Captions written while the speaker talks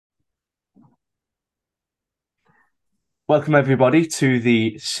Welcome, everybody, to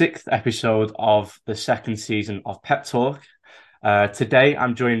the sixth episode of the second season of Pep Talk. Today,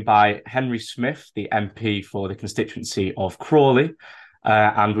 I'm joined by Henry Smith, the MP for the constituency of Crawley,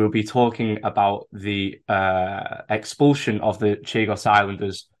 and we'll be talking about the expulsion of the Chagos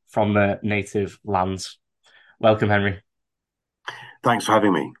Islanders from their native lands. Welcome, Henry. Thanks for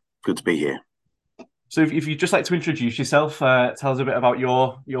having me. Good to be here. So, if you'd just like to introduce yourself, tell us a bit about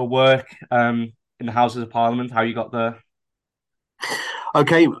your work in the Houses of Parliament, how you got there.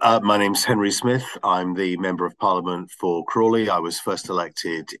 Okay, my name's Henry Smith. I'm the Member of Parliament for Crawley. I was first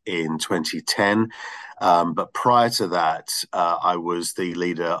elected in 2010. But prior to that, I was the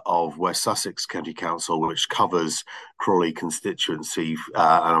leader of West Sussex County Council, which covers Crawley constituency.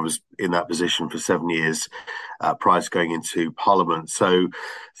 And I was in that position for 7 years prior to going into Parliament. So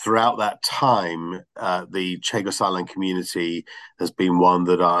throughout that time, the Chagos Island community has been one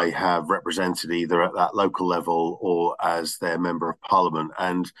that I have represented either at that local level or as their Member of Parliament.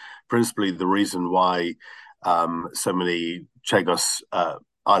 And principally, the reason why so many Chagos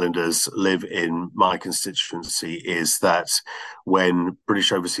Islanders live in my constituency is that when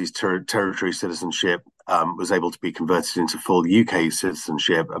British Overseas Territory citizenship was able to be converted into full UK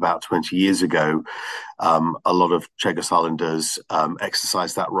citizenship about 20 years ago, a lot of Chagos Islanders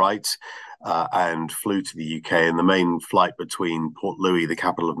exercised that right and flew to the UK. And the main flight between Port Louis, the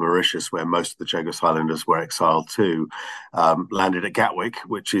capital of Mauritius, where most of the Chagos Islanders were exiled to, landed at Gatwick,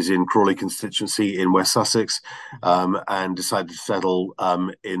 which is in Crawley constituency in West Sussex, and decided to settle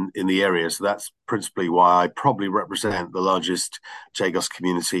in the area. So that's principally why I probably represent the largest Chagos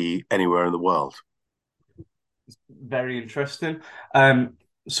community anywhere in the world. Very interesting.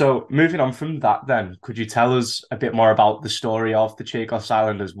 So moving on from that, then, could you tell us a bit more about the story of the Chagos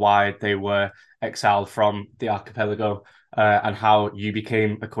Islanders, why they were exiled from the archipelago, and how you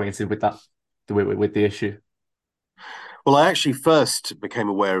became acquainted with that, with the issue? Well, I actually first became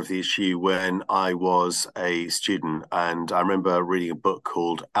aware of the issue when I was a student, and I remember reading a book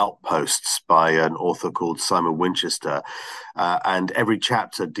called Outposts by an author called Simon Winchester, and every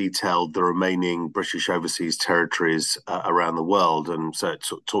chapter detailed the remaining British overseas territories around the world, and so it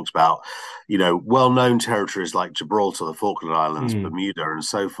talks about, well-known territories like Gibraltar, the Falkland Islands, Mm, Bermuda, and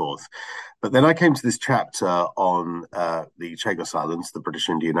so forth. But then I came to this chapter on the Chagos Islands, the British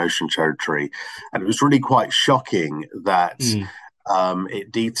Indian Ocean Territory, and it was really quite shocking that mm,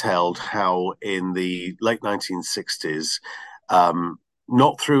 it detailed how in the late 1960s,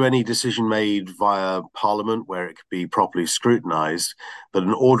 not through any decision made via Parliament where it could be properly scrutinised, but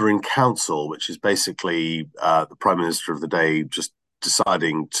an order in council, which is basically the Prime Minister of the day just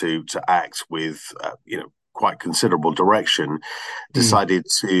deciding to act with, quite considerable direction, mm, decided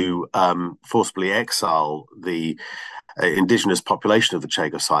to forcibly exile the indigenous population of the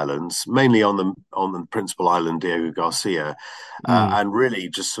Chagos Islands, mainly on the principal island Diego Garcia, mm, and really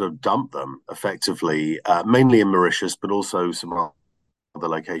just sort of dump them effectively, mainly in Mauritius, but also some other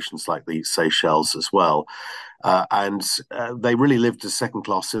locations like the Seychelles as well. And they really lived as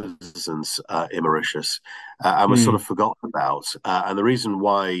second-class citizens in Mauritius and were sort of mm, forgotten about. And the reason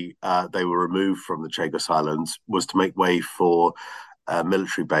why they were removed from the Chagos Islands was to make way for a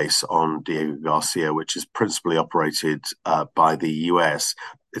military base on Diego Garcia, which is principally operated by the US.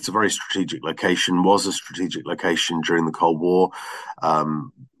 It's a very strategic location, was a strategic location during the Cold War,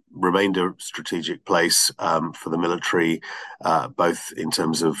 remained a strategic place for the military, both in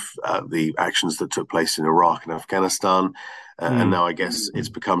terms of the actions that took place in Iraq and Afghanistan. And mm. now I guess it's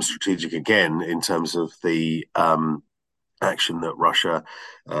become strategic again in terms of the action that Russia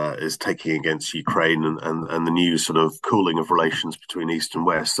is taking against Ukraine and the new sort of cooling of relations between East and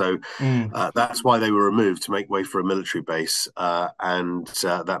West. So Mm. that's why they were removed to make way for a military base. And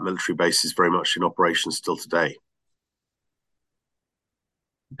that military base is very much in operation still today.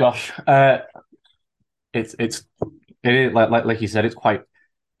 Gosh, it's it is like you said, it's quite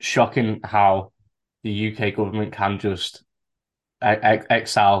shocking how the UK government can just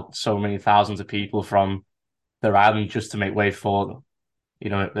exile so many thousands of people from their island just to make way for,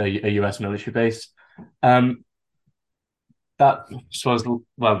 a US military base. Um, that suppose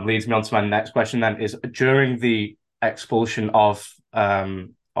leads me on to my next question then is during the expulsion of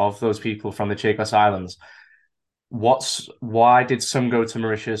those people from the Chagos Islands, why did some go to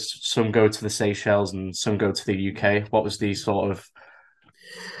Mauritius, some go to the Seychelles, and some go to the UK? What was the sort of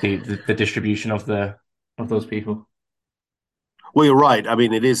the distribution of those people? Well, you're right. I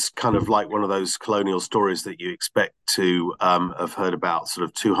mean, it is kind of like one of those colonial stories that you expect to have heard about sort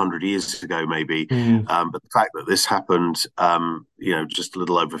of 200 years ago, maybe. Mm, But the fact that this happened, just a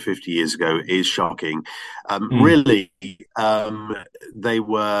little over 50 years ago is shocking. mm, Really, they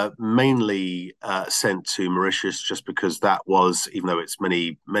were mainly sent to Mauritius just because that was, even though it's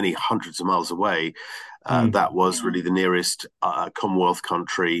many, many hundreds of miles away, mm, that was really the nearest Commonwealth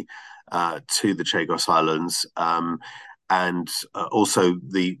country to the Chagos Islands. And also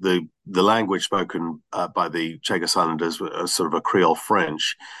the language spoken by the Chagos Islanders, sort of a Creole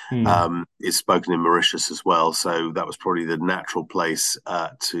French, mm, is spoken in Mauritius as well. So that was probably the natural place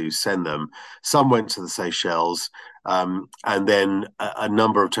to send them. Some went to the Seychelles, and then a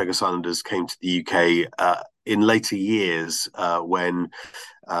number of Chagos Islanders came to the UK in later years when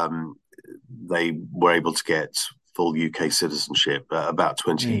they were able to get full UK citizenship. About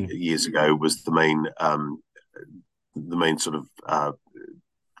 20 mm, years ago was the main sort of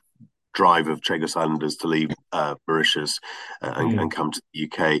drive of Chagos Islanders to leave Mauritius and mm, come to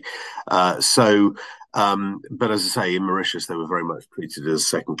the UK. But as I say, in Mauritius, they were very much treated as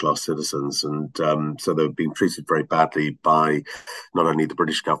second-class citizens, and so they were being treated very badly by not only the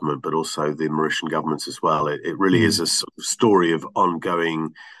British government but also the Mauritian government as well. It really is mm. a sort of story of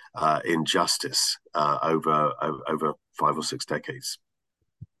ongoing injustice over 5 or 6 decades.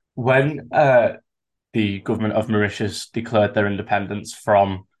 When the government of Mauritius declared their independence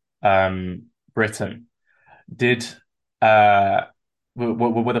from Britain, did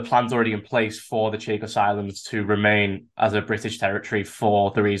were the plans already in place for the Chagos Islands to remain as a British territory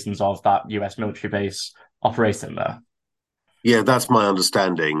for the reasons of that US military base operating there? Yeah, that's my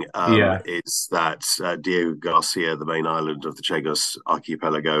understanding. Yeah. Is that Diego Garcia, the main island of the Chagos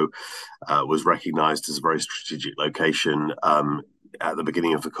archipelago, was recognized as a very strategic location at the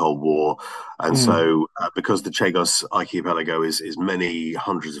beginning of the Cold War. And Mm, so, because the Chagos archipelago is many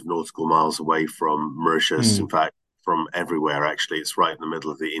hundreds of nautical miles away from Mauritius, in mm, fact, from everywhere, actually, it's right in the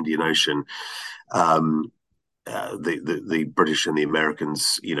middle of the Indian Ocean. Um, the British and the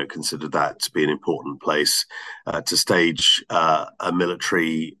Americans, considered that to be an important place to stage a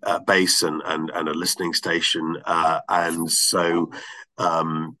military base and a listening station, and so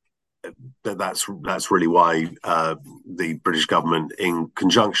um, that's really why the British government, in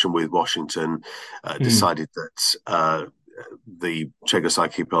conjunction with Washington, mm. decided that the Chagos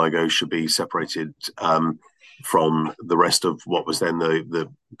Archipelago should be separated from the rest of what was then the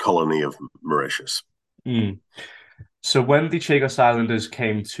colony of Mauritius. Mm. So when the Chagos Islanders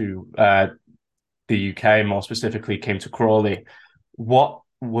came to the UK, more specifically came to Crawley, what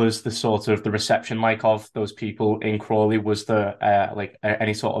was the sort of the reception like of those people in Crawley? Was there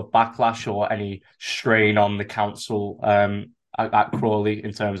any sort of backlash or any strain on the council at Crawley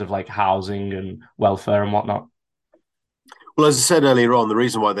in terms of like housing and welfare and whatnot? Well, as I said earlier on, the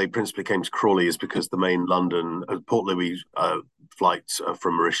reason why they principally came to Crawley is because the main London, Port Louis flight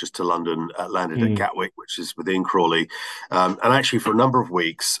from Mauritius to London landed at Mm, Gatwick, which is within Crawley. And actually, for a number of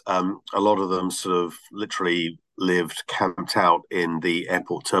weeks, a lot of them sort of literally lived camped out in the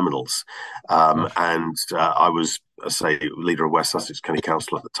airport terminals. gosh. And I was, I say, leader of West Sussex County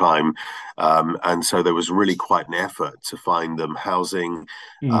Council at the time. And so there was really quite an effort to find them housing,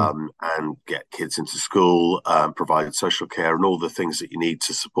 Mm, and get kids into school, provide social care, and all the things that you need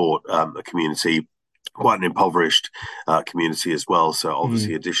to support a community. Quite an impoverished community as well, so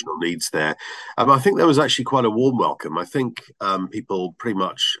obviously mm, additional needs there. I think there was actually quite a warm welcome. I think people pretty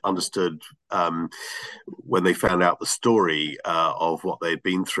much understood when they found out the story of what they'd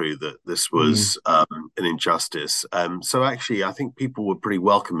been through, that this mm, was an injustice. So actually, I think people were pretty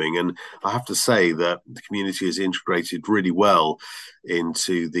welcoming, and I have to say that the community is integrated really well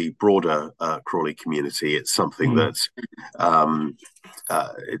into the broader Crawley community. It's something mm, that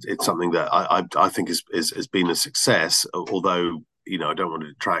it's something that I think has been a success. Although I don't want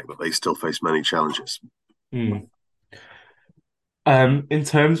to detract, but they still face many challenges. mm. In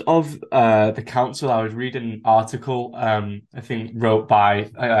terms of the council, I was reading an article, I think wrote by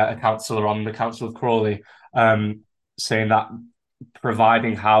a councillor on the Council of Crawley, saying that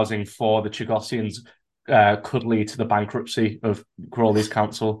providing housing for the Chagosians could lead to the bankruptcy of Crawley's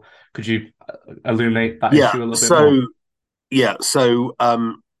council. Could you illuminate that Yeah. issue a little bit more? So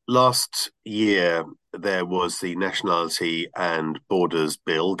last year there was the Nationality and Borders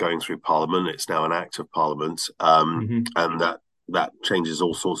Bill going through Parliament. It's now an Act of Parliament, Hmm. and that changes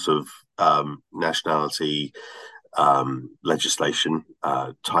all sorts of nationality legislation,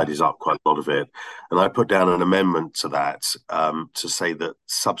 tidies up quite a lot of it. And I put down an amendment to that to say that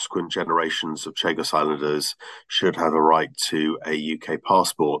subsequent generations of Chagos Islanders should have a right to a UK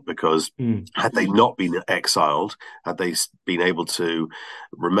passport, because Mm. had they not been exiled, had they been able to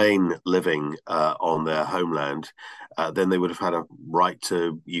remain living on their homeland, then they would have had a right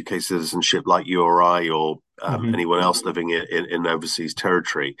to UK citizenship like you or I, or Hmm. anyone else living in overseas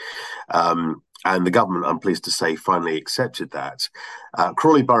territory. And the government, I'm pleased to say, finally accepted that.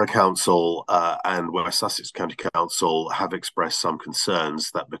 Crawley Borough Council and West Sussex County Council have expressed some concerns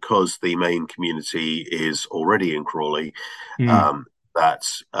that because the main community is already in Crawley, Mm. um, that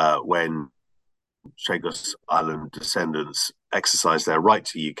when Chagos Island descendants exercise their right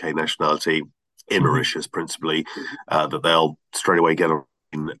to UK nationality in Hmm. Mauritius, principally, that they'll straight away get a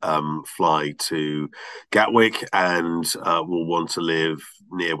fly to Gatwick and will want to live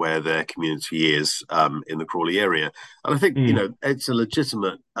near where their community is in the Crawley area. And I think, Mm. it's a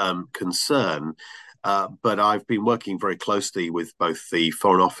legitimate concern. But I've been working very closely with both the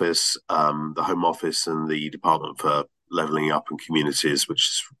Foreign Office, the Home Office, and the Department for Levelling Up and Communities, which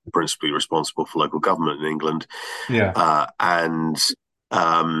is principally responsible for local government in England. Yeah. And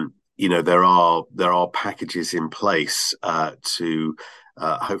there are packages in place to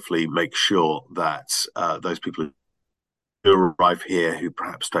hopefully make sure that those people who arrive here who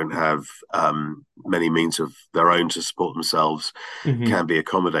perhaps don't have many means of their own to support themselves Hmm. can be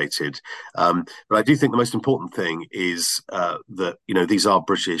accommodated. But I do think the most important thing is that these are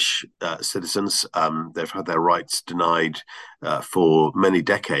British citizens. They've had their rights denied for many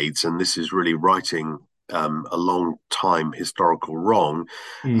decades, and this is really righting a long time historical wrong.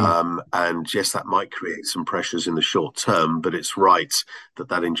 Mm. And yes, that might create some pressures in the short term, but it's right that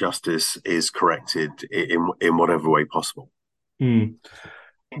that injustice is corrected in whatever way possible. Mm.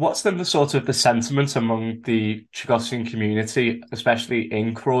 What's then the sort of the sentiment among the Chagosian community, especially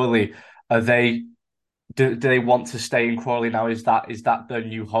in Crawley? Are they do they want to stay in Crawley now? Is that their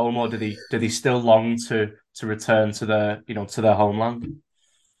new home, or do they still long to return to their homeland?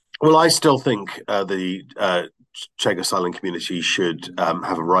 Well, I still think the Chagos Island community should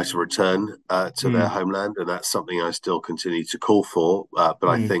have a right of return to their Mm. homeland, and that's something I still continue to call for. But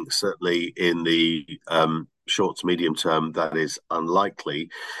I Mm. think certainly in the short to medium term, that is unlikely.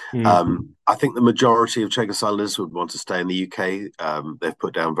 Mm. I think the majority of Chagos Islanders would want to stay in the UK. They've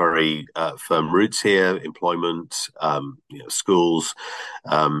put down very firm roots here, employment, schools,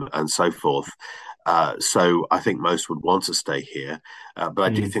 and so forth. So I think most would want to stay here, but I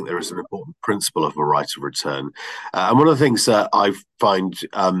do Mm. think there is an important principle of a right of return. And one of the things that I find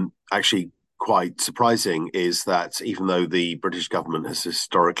actually quite surprising is that even though the British government has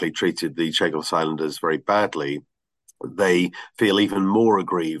historically treated the Chagos Islanders very badly, they feel even more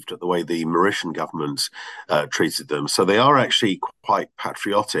aggrieved at the way the Mauritian government treated them. So they are actually quite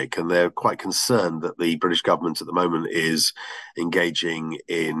patriotic, and they're quite concerned that the British government at the moment is engaging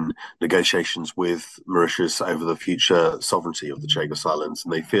in negotiations with Mauritius over the future sovereignty of the Chagos Islands.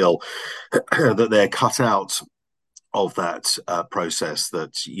 And they feel that they're cut out of that process,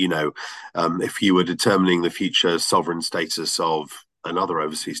 that if you were determining the future sovereign status of another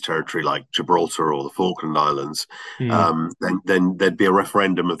overseas territory like Gibraltar or the Falkland Islands, Mm. then there'd be a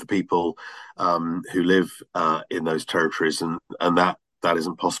referendum of the people who live in those territories, and that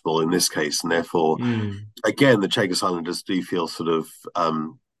isn't possible in this case. And therefore, Mm. again, the Chagos Islanders do feel sort of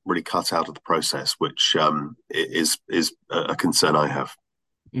really cut out of the process, which is a concern I have.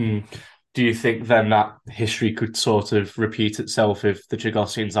 Mm. Do you think then that history could sort of repeat itself if the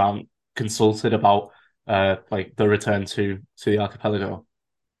Chagosians aren't consulted about like the return to the archipelago?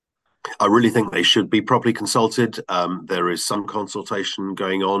 I really think they should be properly consulted. There is some consultation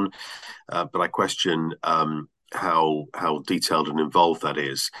going on, but I question how detailed and involved that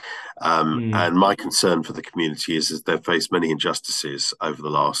is. Mm. And my concern for the community is they've faced many injustices over the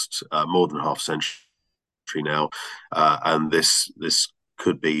last more than half century now, and this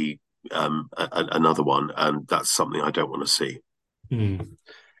could be another one, and that's something I don't want to see. Mm.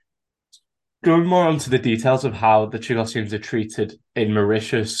 Going more onto the details of how the Chagosians are treated in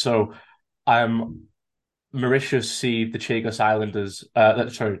Mauritius. So, um, Mauritius see the Chagos Islanders,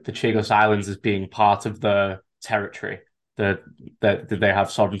 the Chagos Islands as being part of the territory that they have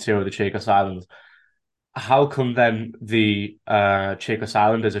sovereignty over the Chagos Islands. How come then the Chagos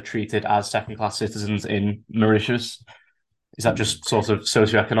Islanders are treated as second-class citizens in Mauritius? Is that just sort of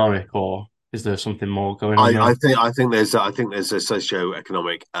socioeconomic, or is there something more going on there? I think there's a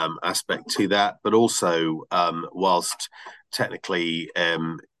socio-economic aspect to that, but also whilst technically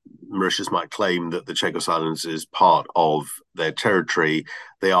Mauritius might claim that the Chagos Islands is part of their territory,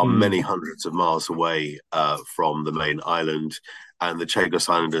 they are Mm, many hundreds of miles away from the main island, and the Chagos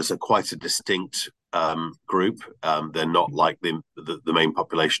Islanders are quite a distinct group. They're not like the main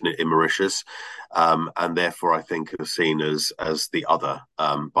population in Mauritius, and therefore I think are seen as the other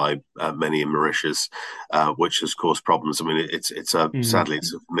by many in Mauritius, which has caused problems. I mean, it's a mm, sadly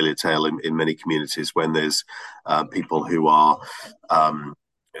it's a familiar tale in many communities when there's people who are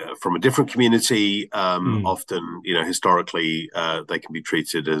from a different community. mm, Often, historically, they can be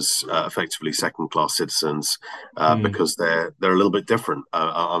treated as effectively second-class citizens mm, because they're a little bit different.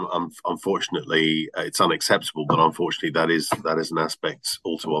 Unfortunately, it's unacceptable, but unfortunately, that is an aspect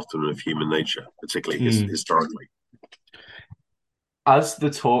all too often of human nature, particularly mm. historically. As the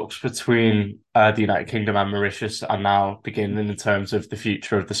talks between the United Kingdom and Mauritius are now beginning in terms of the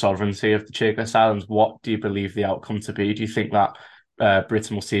future of the sovereignty of the Chagos Islands, what do you believe the outcome to be? Do you think that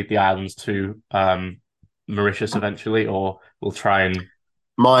Britain will cede the islands to Mauritius eventually, or will try and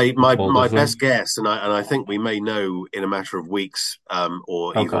My hold of best them? guess, and I think we may know in a matter of weeks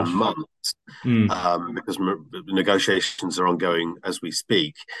or Oh even gosh. months, Mm, because negotiations are ongoing as we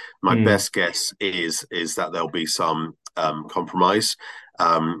speak. My mm, best guess is that there'll be some compromise.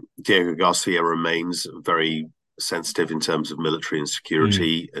 Diego Garcia remains very sensitive in terms of military and mm,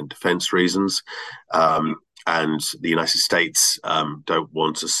 security and defense reasons, and the United States don't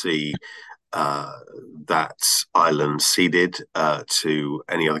want to see uh, that island ceded to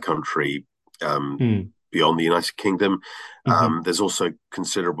any other country mm, beyond the United Kingdom. mm, There's also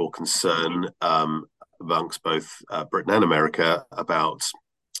considerable concern amongst both Britain and America about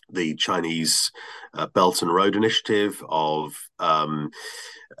the Chinese Belt and Road Initiative of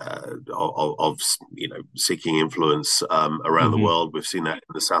seeking influence around the mm, world. We've seen that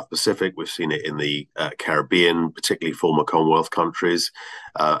in the South Pacific. We've seen it in the Caribbean, particularly former Commonwealth countries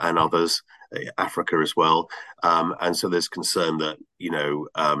and others. Africa as well, and so there's concern that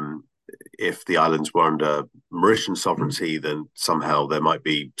if the islands were under Mauritian sovereignty, then somehow there might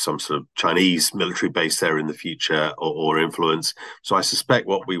be some sort of Chinese military base there in the future or influence. So I suspect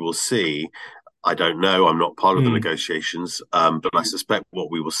what we will see, I don't know, I'm not part of the mm, negotiations, but I suspect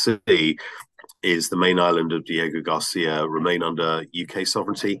what we will see is the main island of Diego Garcia remain under UK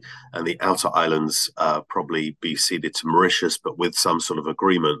sovereignty, and the outer islands probably be ceded to Mauritius, but with some sort of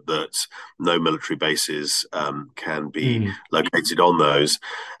agreement that no military bases can be mm, located on those.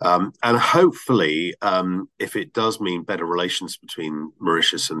 And hopefully, if it does mean better relations between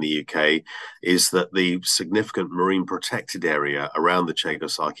Mauritius and the UK, is that the significant marine protected area around the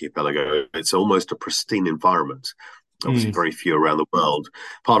Chagos archipelago, it's almost a pristine environment, obviously mm, very few around the world,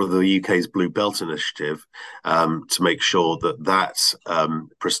 part of the UK's Blue Belt Initiative, to make sure that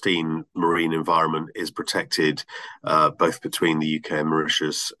pristine marine environment is protected, both between the UK and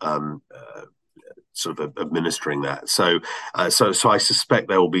Mauritius. Sort of administering that, so I suspect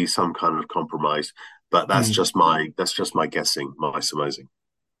there will be some kind of compromise, but mm. that's just my guessing, my surmising.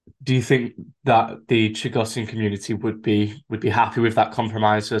 Do you think that the Chagossian community would be happy with that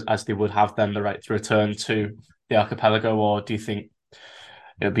compromise as they would have then the right to return to the archipelago, or do you think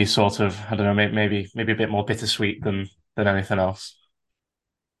it would be sort of, I don't know, maybe a bit more bittersweet than anything else?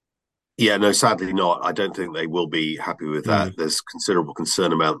 Yeah, no, sadly not. I don't think they will be happy with that. Mm, There's considerable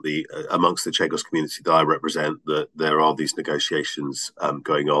concern about the amongst the Chagos community that I represent, that there are these negotiations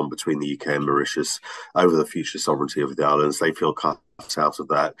going on between the UK and Mauritius over the future sovereignty of the islands. They feel cut out of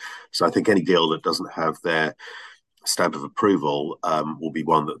that. So I think any deal that doesn't have their stamp of approval will be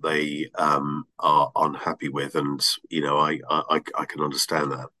one that they are unhappy with, and I can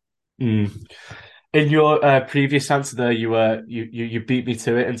understand that. mm. In your previous answer there, you beat me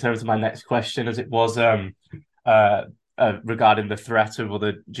to it in terms of my next question, as it was uh, regarding the threat of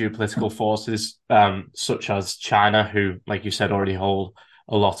other geopolitical forces, such as China, who, like you said, already hold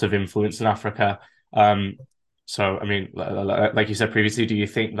a lot of influence in Africa. Um, so, I mean, like you said previously, do you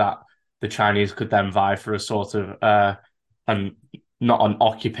think that the Chinese could then vie for a sort of and not an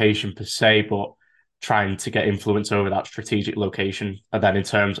occupation per se, but trying to get influence over that strategic location, and then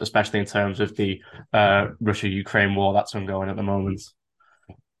especially in terms of the Russia-Ukraine war that's ongoing at the moment?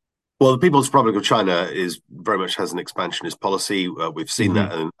 Well, the People's Republic of China is very much has an expansionist policy. We've seen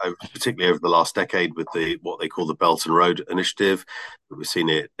that, Hmm. and particularly over the last decade, with the what they call the Belt and Road Initiative. We've seen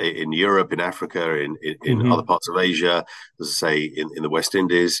it in Europe, in Africa, in other Hmm. parts of Asia, as I say, in the West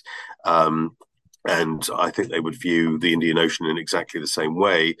Indies. And I think they would view the Indian Ocean in exactly the same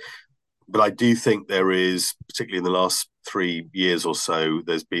way. But I do think there is, particularly in the last 3 years or so,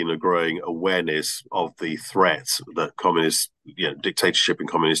 there's been a growing awareness of the threat that dictatorship in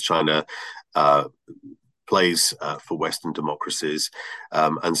communist China uh, plays for Western democracies.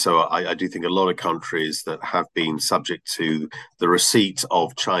 And so I do think a lot of countries that have been subject to the receipt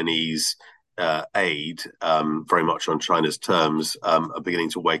of Chinese aid, very much on China's terms, are beginning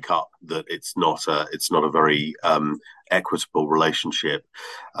to wake up that it's not a very equitable relationship,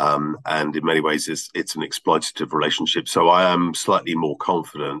 and in many ways it's an exploitative relationship. So I am slightly more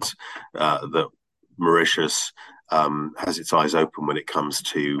confident that Mauritius has its eyes open when it comes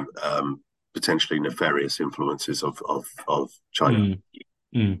to potentially nefarious influences of China.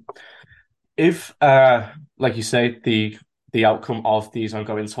 If, like you say, the outcome of these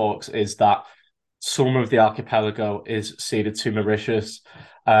ongoing talks is that some of the archipelago is ceded to Mauritius,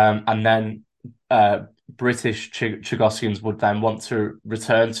 and then British Chagosians would then want to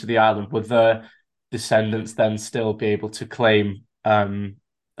return to the island, would their descendants then still be able to claim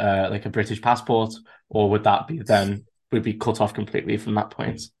like a British passport, or would that be then would be cut off completely from that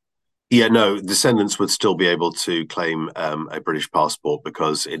point? Yeah, no, descendants would still be able to claim a British passport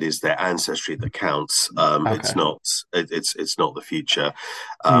because it is their ancestry that counts. Okay. It's not the future.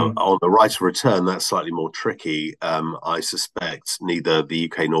 On the right of return, that's slightly more tricky. I suspect neither the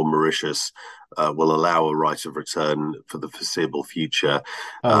UK nor Mauritius will allow a right of return for the foreseeable future.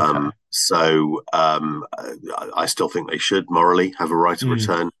 Okay. So I still think they should morally have a right of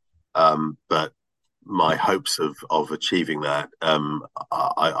return, but my hopes of achieving that,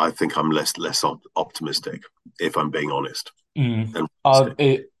 I think I'm less optimistic, if I'm being honest. Do And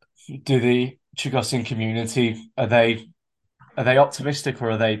the Chagosian community, are they optimistic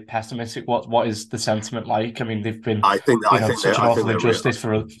or are they pessimistic? What is the sentiment like? I mean, they've been, such an awful injustice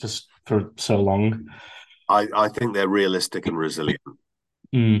for so long. I think they're realistic and resilient.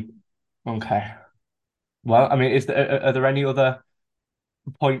 Okay. Well, I mean, are there any other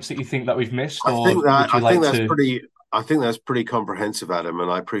points that you think that we've missed, or would you like to? I think that's pretty comprehensive, Adam,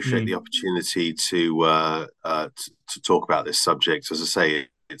 and I appreciate the opportunity to talk about this subject. As I say,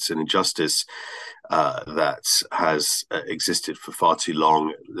 it's an injustice that has existed for far too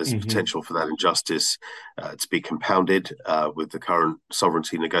long. There's potential for that injustice to be compounded with the current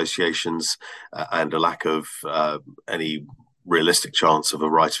sovereignty negotiations and a lack of any realistic chance of a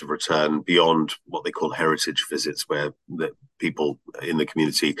right of return beyond what they call heritage visits, where the people in the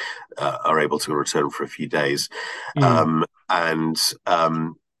community are able to return for a few days.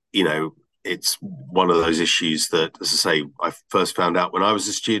 It's one of those issues that, as I say, I first found out when I was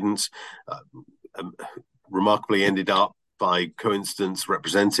a student, remarkably ended up by coincidence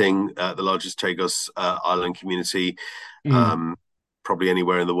representing the largest Chagos Island community, probably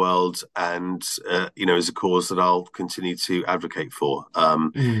anywhere in the world, and is a cause that I'll continue to advocate for.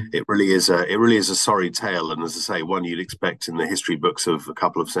 It really is a sorry tale, and as I say, one you'd expect in the history books of a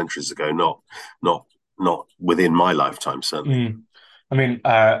couple of centuries ago, not within my lifetime, certainly. I mean,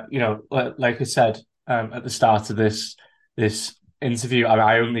 like I said at the start of this interview,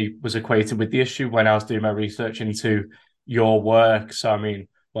 I only was acquainted with the issue when I was doing my research into your work. So, I mean,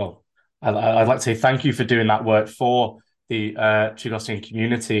 well, I'd like to say thank you for doing that work for the Chagosian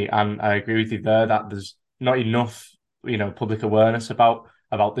community, and I agree with you there that there's not enough, public awareness about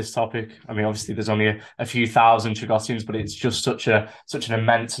this topic. I mean, obviously, there's only a few thousand Chagosians, but it's just such an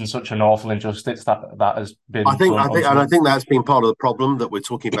immense and such an awful injustice that has been. I think that's been part of the problem, that we're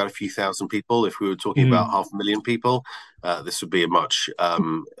talking about a few thousand people. If we were talking about 500,000 people, this would be a much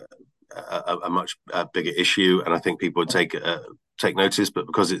bigger issue, and I think people would take notice. But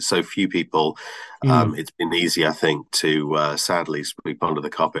because it's so few people, it's been easy, I think, to sadly sweep under the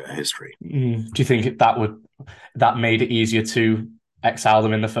carpet of history. Do you think that made it easier to exile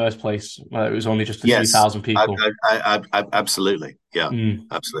them in the first place? Well, it was only just a few thousand people. Absolutely. Yeah,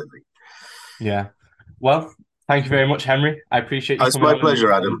 absolutely. Yeah. Well, thank you very much, Henry. I appreciate you. It's my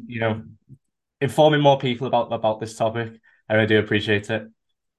pleasure, Adam. Informing more people about this topic. I really do appreciate it.